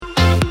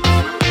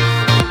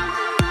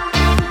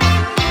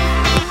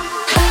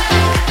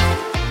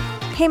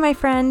Hey, my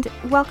friend,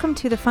 welcome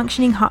to the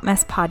Functioning Hot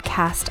Mess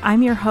podcast.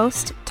 I'm your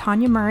host,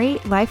 Tanya Murray,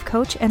 life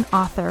coach and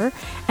author,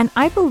 and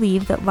I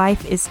believe that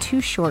life is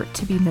too short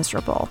to be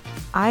miserable.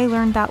 I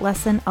learned that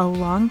lesson a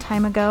long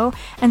time ago,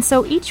 and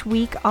so each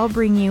week I'll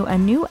bring you a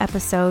new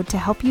episode to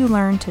help you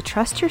learn to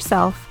trust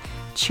yourself,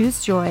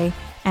 choose joy,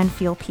 and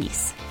feel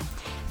peace.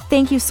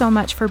 Thank you so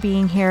much for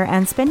being here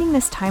and spending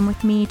this time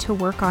with me to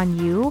work on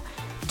you.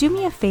 Do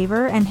me a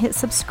favor and hit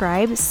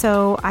subscribe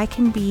so I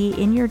can be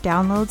in your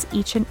downloads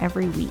each and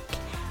every week.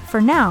 For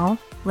now,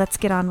 let's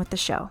get on with the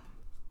show.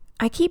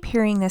 I keep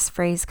hearing this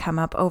phrase come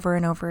up over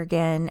and over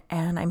again,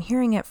 and I'm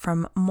hearing it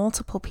from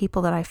multiple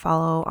people that I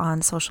follow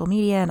on social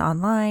media and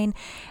online,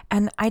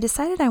 and I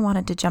decided I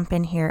wanted to jump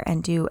in here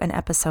and do an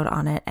episode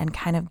on it and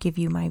kind of give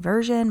you my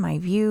version, my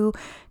view,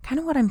 kind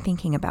of what I'm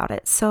thinking about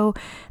it. So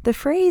the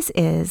phrase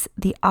is,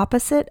 the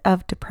opposite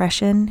of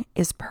depression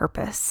is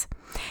purpose.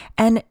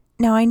 And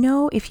now I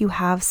know if you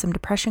have some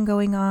depression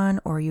going on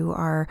or you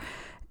are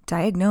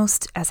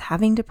diagnosed as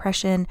having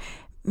depression,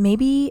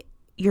 maybe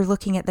you're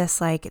looking at this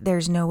like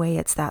there's no way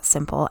it's that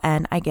simple,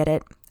 and I get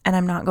it. And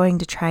I'm not going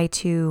to try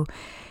to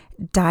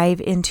dive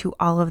into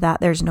all of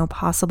that. There's no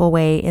possible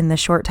way in the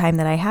short time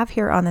that I have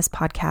here on this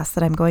podcast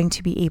that I'm going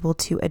to be able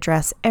to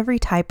address every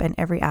type and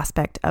every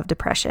aspect of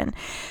depression.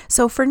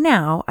 So for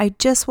now, I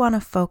just want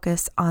to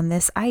focus on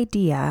this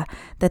idea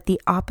that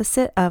the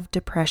opposite of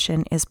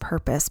depression is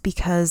purpose,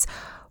 because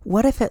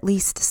what if at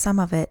least some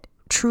of it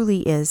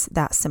truly is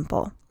that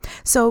simple?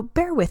 So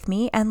bear with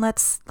me and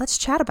let's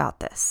chat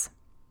about this.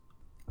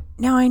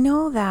 Now, I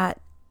know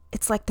that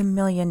it's like the $1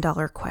 million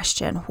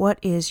question. What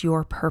is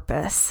your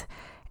purpose?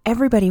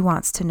 Everybody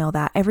wants to know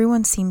that.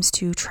 Everyone seems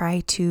to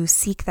try to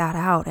seek that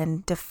out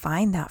and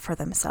define that for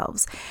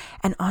themselves.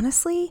 And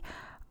honestly,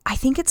 I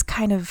think it's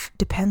kind of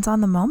depends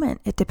on the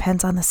moment. It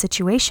depends on the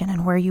situation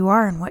and where you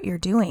are and what you're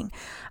doing.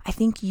 I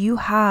think you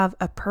have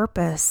a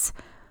purpose.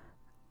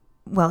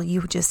 Well,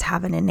 you just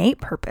have an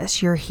innate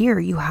purpose. You're here.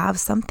 You have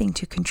something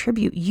to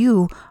contribute.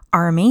 You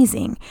are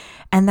amazing.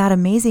 And that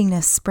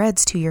amazingness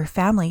spreads to your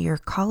family, your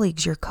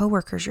colleagues, your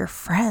coworkers, your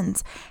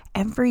friends.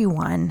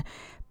 Everyone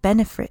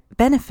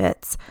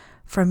benefits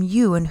from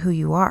you and who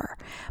you are.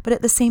 But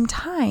at the same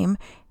time,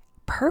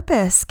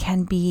 purpose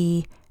can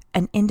be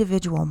an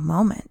individual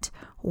moment.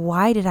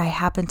 Why did I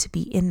happen to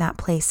be in that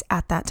place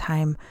at that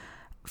time?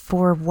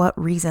 For what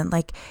reason?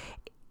 Like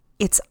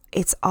it's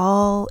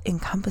all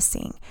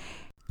encompassing.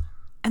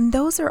 And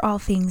those are all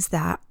things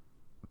that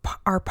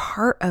are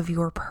part of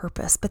your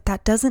purpose, but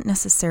that doesn't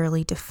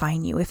necessarily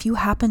define you. If you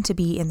happen to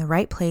be in the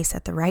right place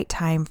at the right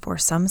time for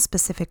some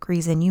specific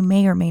reason, you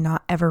may or may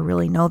not ever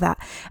really know that.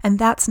 And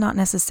that's not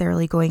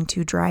necessarily going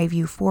to drive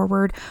you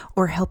forward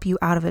or help you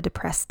out of a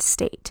depressed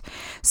state.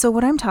 So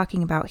what I'm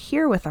talking about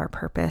here with our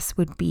purpose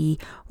would be,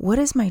 what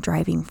is my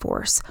driving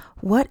force?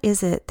 What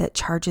is it that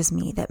charges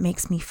me, that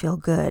makes me feel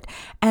good?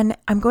 And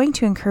I'm going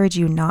to encourage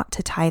you not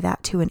to tie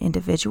that to an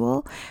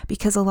individual,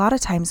 because a lot of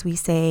times we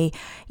say,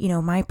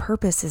 my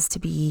purpose is to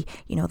be,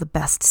 the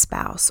best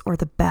spouse or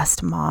the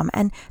best mom.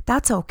 And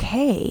that's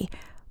okay.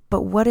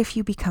 But what if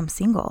you become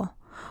single?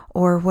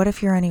 Or what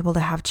if you're unable to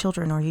have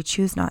children, or you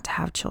choose not to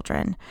have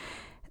children?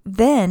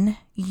 Then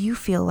you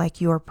feel like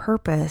your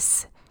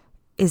purpose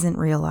isn't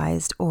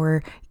realized,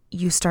 or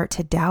you start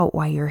to doubt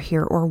why you're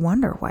here or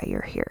wonder why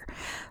you're here.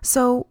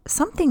 So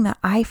something that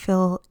I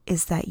feel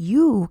is that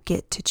you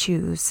get to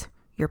choose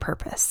your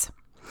purpose.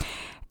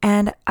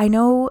 And I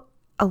know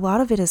a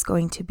lot of it is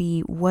going to be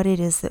what it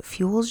is that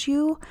fuels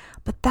you,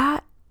 but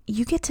that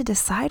you get to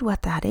decide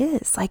what that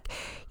is. Like,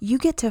 you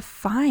get to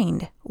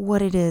find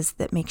what it is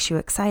that makes you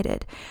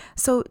excited.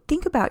 So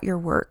think about your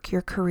work,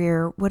 your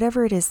career,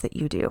 whatever it is that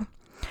you do.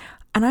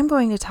 And I'm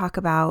going to talk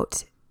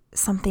about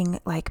something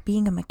like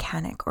being a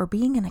mechanic or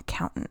being an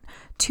accountant,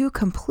 two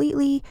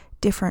completely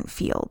different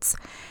fields,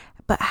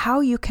 but how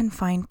you can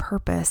find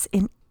purpose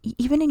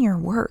even in your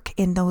work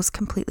in those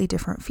completely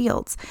different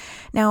fields.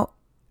 Now,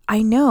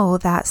 I know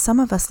that some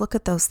of us look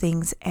at those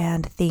things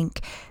and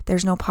think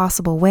there's no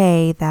possible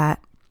way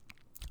that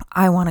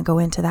I want to go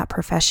into that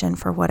profession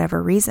for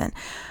whatever reason.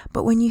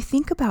 But when you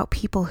think about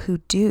people who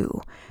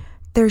do,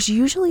 there's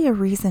usually a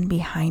reason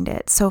behind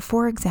it. So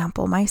for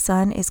example, my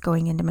son is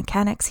going into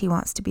mechanics. He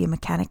wants to be a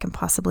mechanic and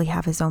possibly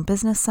have his own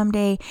business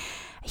someday.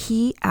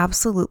 He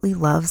absolutely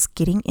loves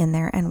getting in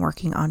there and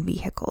working on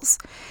vehicles.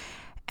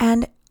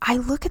 And I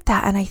look at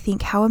that and I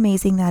think how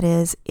amazing that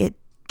is. It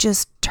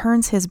just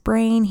turns his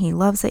brain. He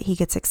loves it. He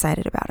gets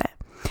excited about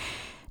it.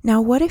 Now,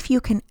 what if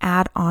you can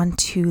add on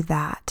to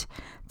that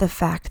the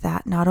fact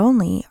that not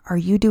only are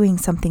you doing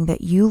something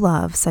that you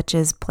love, such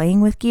as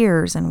playing with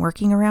gears and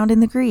working around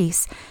in the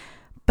grease,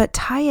 but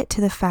tie it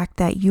to the fact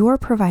that you're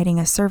providing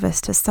a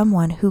service to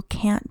someone who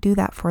can't do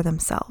that for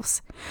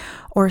themselves,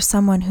 or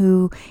someone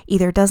who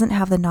either doesn't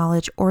have the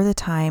knowledge or the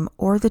time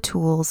or the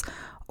tools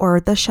or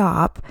the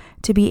shop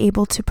to be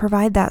able to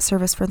provide that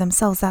service for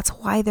themselves. That's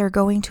why they're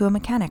going to a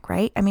mechanic,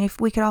 right? I mean, if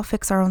we could all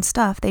fix our own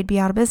stuff, they'd be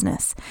out of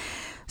business.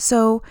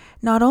 So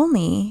not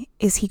only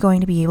is he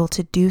going to be able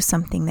to do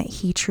something that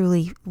he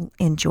truly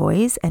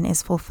enjoys and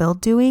is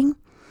fulfilled doing,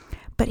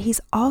 but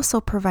he's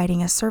also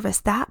providing a service.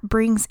 That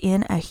brings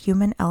in a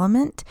human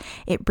element.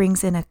 It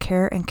brings in a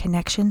care and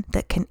connection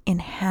that can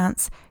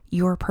enhance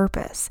your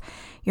purpose.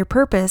 Your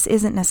purpose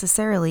isn't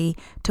necessarily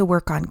to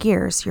work on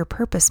gears. Your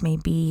purpose may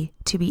be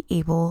to be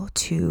able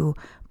to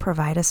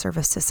provide a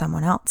service to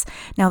someone else.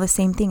 Now, the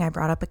same thing, I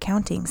brought up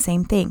accounting,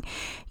 same thing.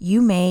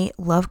 You may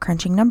love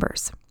crunching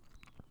numbers.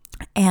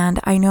 And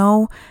I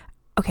know,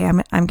 okay,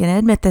 I'm going to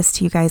admit this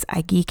to you guys.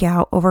 I geek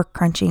out over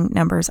crunching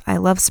numbers. I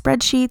love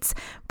spreadsheets,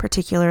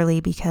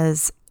 particularly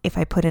because if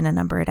I put in a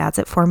number, it adds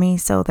it for me.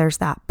 So there's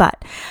that.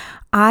 But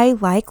I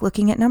like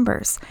looking at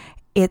numbers.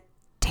 It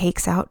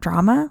takes out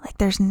drama. Like,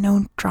 there's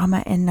no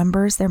drama in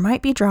numbers. There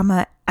might be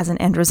drama as an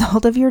end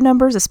result of your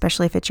numbers,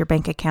 especially if it's your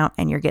bank account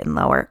and you're getting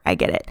lower. I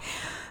get it.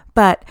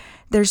 But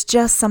there's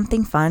just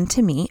something fun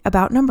to me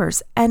about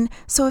numbers. And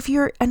so if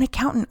you're an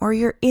accountant or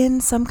you're in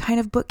some kind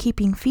of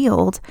bookkeeping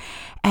field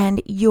and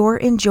you're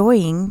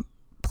enjoying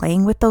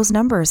playing with those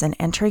numbers and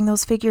entering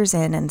those figures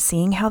in and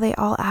seeing how they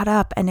all add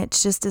up, and it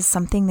just is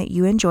something that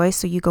you enjoy,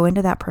 so you go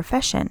into that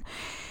profession,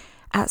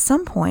 at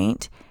some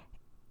point,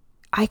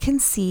 I can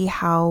see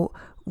how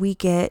we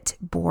get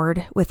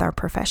bored with our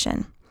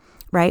profession,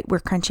 right? We're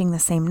crunching the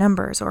same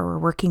numbers, or we're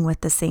working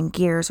with the same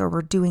gears, or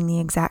we're doing the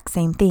exact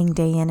same thing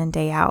day in and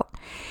day out.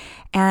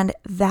 And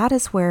that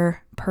is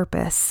where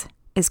purpose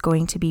is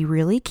going to be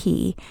really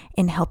key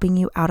in helping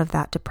you out of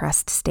that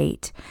depressed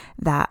state,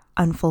 that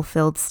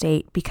unfulfilled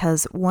state,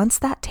 because once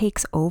that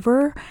takes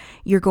over,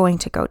 you're going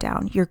to go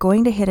down. You're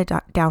going to hit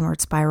a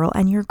downward spiral,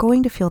 and you're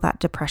going to feel that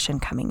depression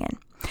coming in.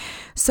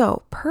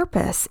 So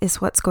purpose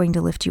is what's going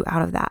to lift you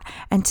out of that.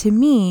 And to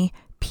me,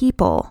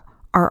 people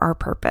are our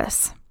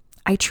purpose.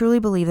 I truly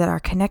believe that our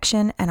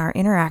connection and our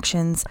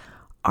interactions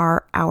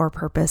are our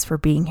purpose for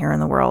being here in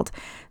the world.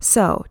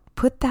 So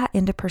put that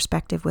into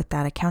perspective with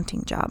that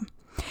accounting job.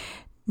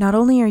 Not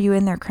only are you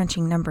in there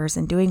crunching numbers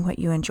and doing what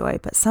you enjoy,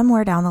 but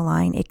somewhere down the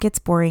line, it gets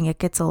boring, it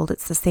gets old,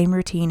 it's the same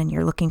routine, and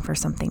you're looking for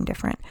something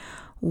different.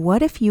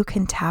 What if you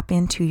can tap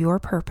into your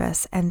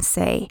purpose and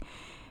say,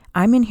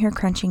 I'm in here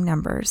crunching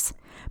numbers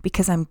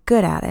because I'm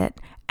good at it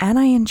and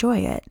I enjoy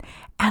it,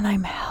 and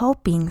I'm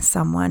helping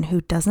someone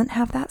who doesn't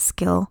have that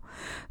skill,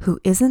 who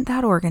isn't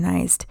that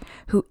organized,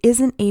 who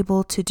isn't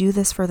able to do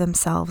this for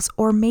themselves,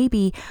 or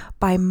maybe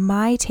by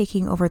my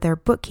taking over their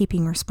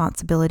bookkeeping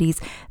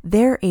responsibilities,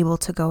 they're able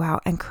to go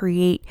out and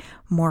create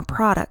more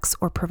products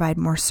or provide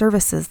more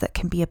services that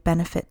can be a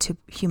benefit to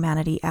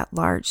humanity at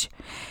large.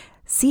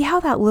 See how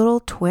that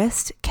little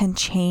twist can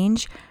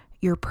change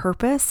your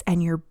purpose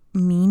and your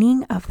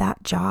meaning of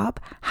that job?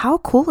 How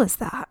cool is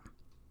that?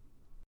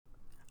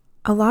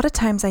 A lot of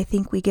times I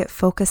think we get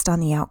focused on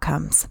the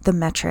outcomes, the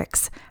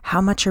metrics.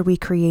 How much are we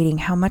creating?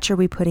 How much are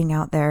we putting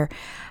out there?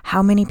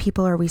 How many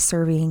people are we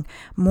serving?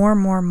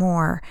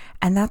 More.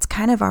 And that's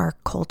kind of our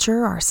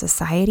culture, our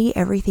society.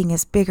 Everything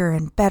is bigger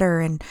and better.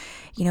 And,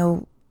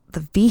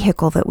 the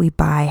vehicle that we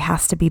buy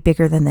has to be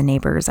bigger than the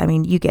neighbors. I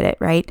mean, you get it,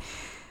 right?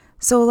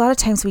 So a lot of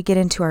times we get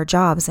into our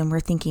jobs and we're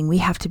thinking we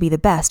have to be the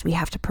best. We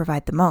have to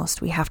provide the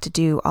most. We have to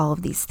do all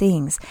of these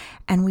things.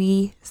 And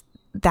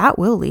that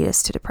will lead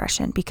us to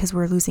depression because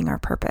we're losing our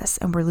purpose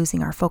and we're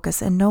losing our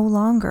focus, and no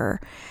longer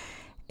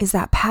is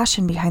that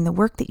passion behind the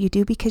work that you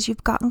do because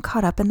you've gotten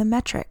caught up in the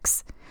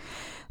metrics.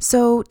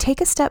 So take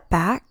a step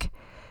back,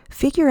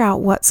 figure out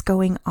what's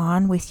going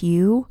on with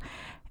you.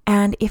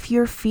 And if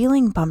you're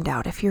feeling bummed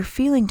out, if you're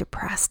feeling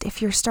depressed,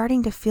 if you're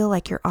starting to feel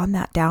like you're on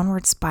that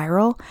downward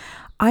spiral,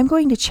 I'm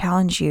going to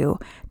challenge you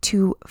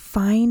to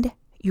find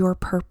your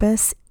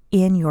purpose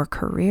in your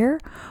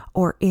career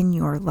or in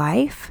your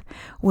life.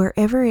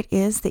 Wherever it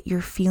is that you're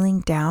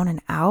feeling down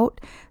and out,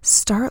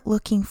 start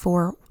looking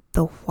for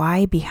the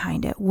why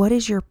behind it. What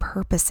is your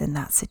purpose in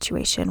that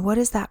situation? What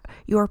is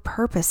your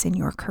purpose in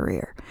your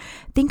career?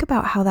 Think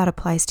about how that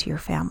applies to your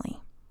family.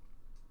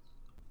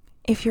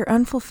 If you're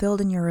unfulfilled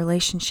in your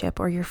relationship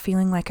or you're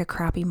feeling like a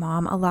crappy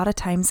mom, a lot of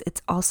times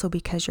it's also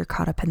because you're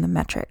caught up in the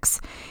metrics.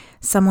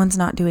 Someone's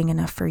not doing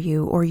enough for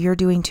you, or you're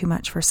doing too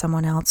much for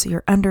someone else.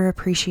 You're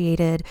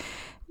underappreciated.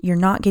 You're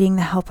not getting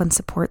the help and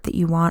support that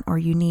you want or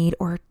you need,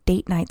 or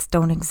date nights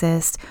don't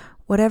exist.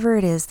 Whatever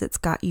it is that's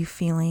got you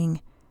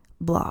feeling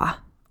blah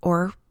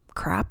or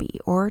crappy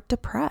or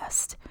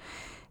depressed.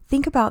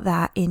 Think about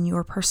that in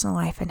your personal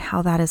life and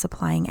how that is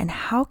applying, and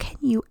how can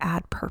you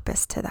add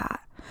purpose to that?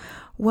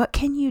 What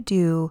can you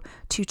do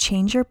to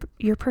change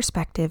your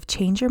perspective,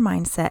 change your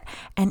mindset,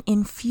 and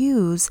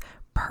infuse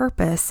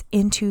purpose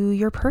into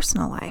your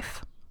personal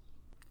life?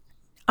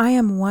 I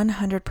am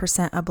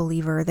 100% a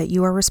believer that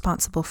you are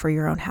responsible for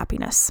your own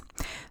happiness.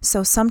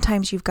 So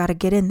sometimes you've got to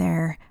get in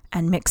there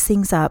and mix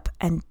things up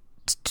and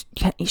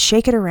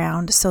shake it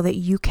around so that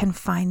you can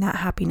find that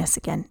happiness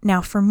again.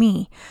 Now, for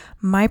me,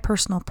 my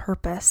personal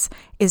purpose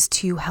is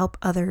to help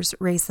others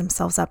raise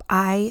themselves up.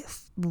 I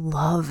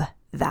love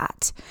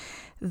that.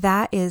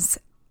 That is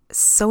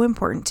so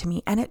important to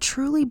me, and it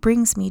truly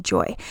brings me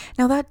joy.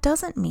 Now, that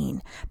doesn't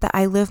mean that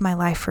I live my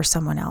life for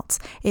someone else.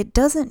 It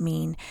doesn't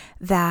mean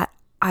that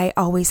I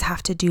always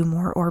have to do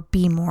more or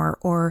be more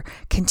or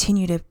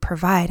continue to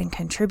provide and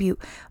contribute.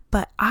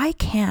 But I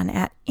can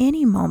at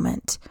any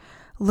moment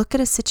look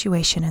at a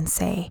situation and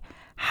say,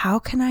 how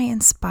can I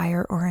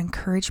inspire or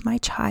encourage my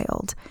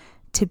child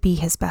to be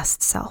his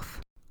best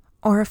self?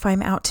 Or if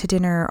I'm out to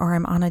dinner or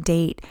I'm on a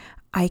date,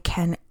 I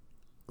can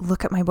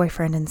look at my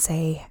boyfriend and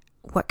say,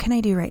 what can I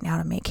do right now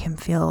to make him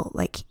feel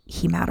like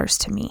he matters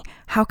to me?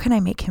 How can I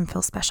make him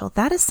feel special?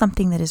 That is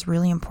something that is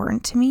really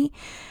important to me,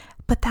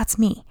 but that's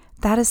me.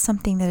 That is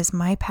something that is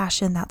my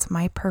passion. That's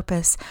my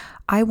purpose.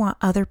 I want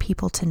other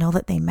people to know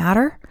that they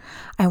matter.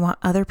 I want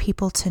other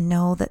people to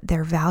know that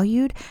they're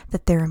valued,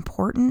 that they're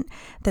important,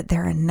 that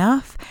they're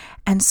enough.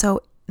 And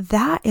so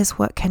that is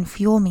what can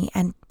fuel me.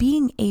 And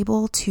being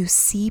able to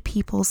see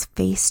people's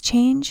face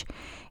change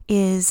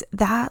is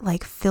that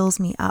like fills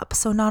me up.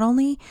 So not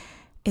only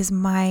is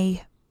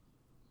my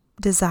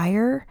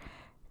desire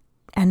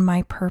and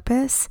my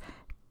purpose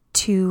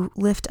to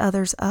lift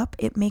others up,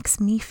 it makes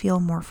me feel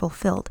more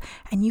fulfilled.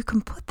 And you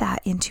can put that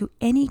into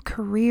any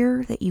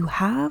career that you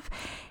have.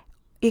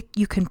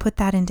 You can put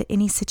that into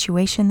any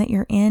situation that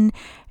you're in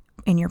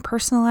your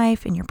personal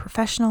life, in your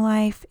professional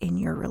life, in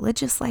your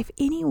religious life,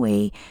 any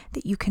way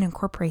that you can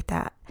incorporate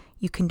that,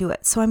 you can do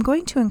it. So I'm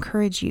going to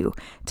encourage you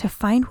to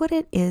find what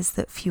it is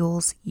that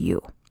fuels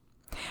you.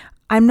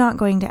 I'm not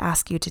going to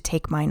ask you to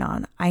take mine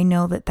on. I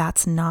know that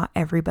that's not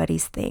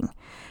everybody's thing.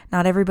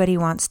 Not everybody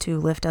wants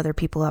to lift other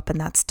people up, and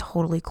that's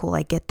totally cool.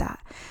 I get that.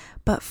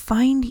 But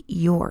find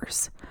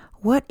yours.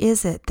 What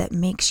is it that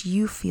makes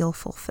you feel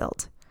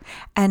fulfilled?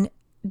 And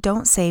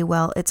don't say,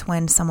 well, it's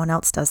when someone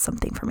else does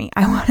something for me.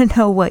 I want to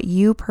know what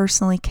you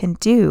personally can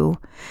do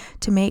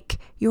to make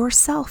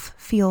yourself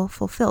feel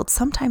fulfilled.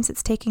 Sometimes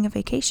it's taking a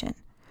vacation.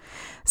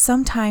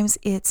 Sometimes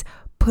it's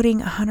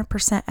putting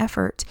 100%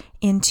 effort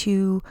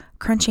into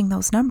crunching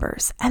those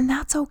numbers. And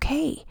that's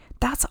okay.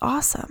 That's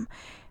awesome.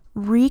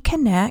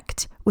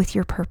 Reconnect with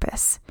your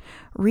purpose.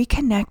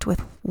 Reconnect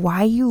with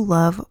why you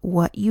love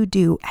what you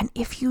do. And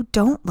if you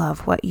don't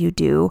love what you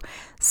do,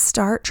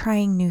 start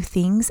trying new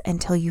things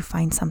until you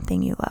find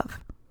something you love.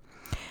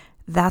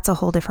 That's a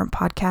whole different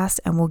podcast,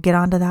 and we'll get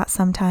onto that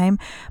sometime.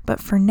 But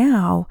for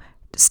now,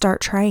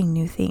 start trying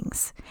new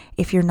things.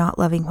 If you're not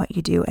loving what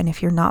you do, and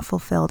if you're not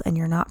fulfilled, and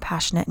you're not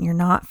passionate, and you're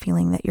not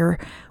feeling that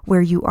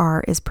where you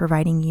are is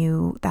providing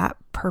you that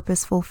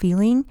purposeful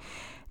feeling,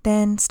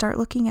 then start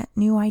looking at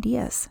new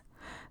ideas.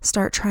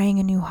 Start trying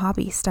a new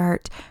hobby.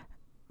 Start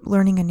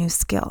learning a new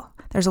skill.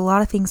 There's a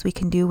lot of things we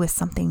can do with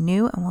something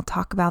new, and we'll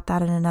talk about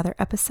that in another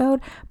episode.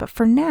 But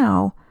for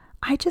now,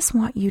 I just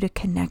want you to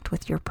connect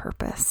with your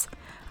purpose.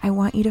 I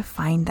want you to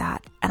find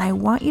that, and I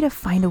want you to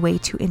find a way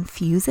to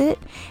infuse it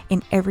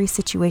in every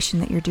situation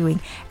that you're doing.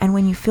 And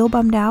when you feel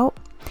bummed out,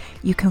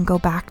 you can go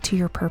back to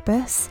your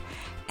purpose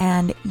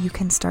and you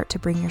can start to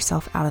bring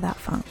yourself out of that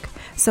funk.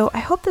 So I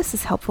hope this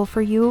is helpful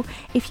for you.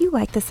 If you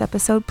like this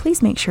episode,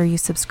 please make sure you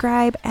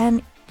subscribe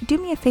and do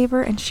me a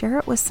favor and share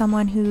it with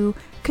someone who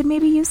could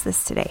maybe use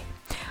this today.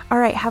 All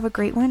right, have a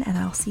great one, and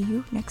I'll see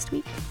you next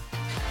week.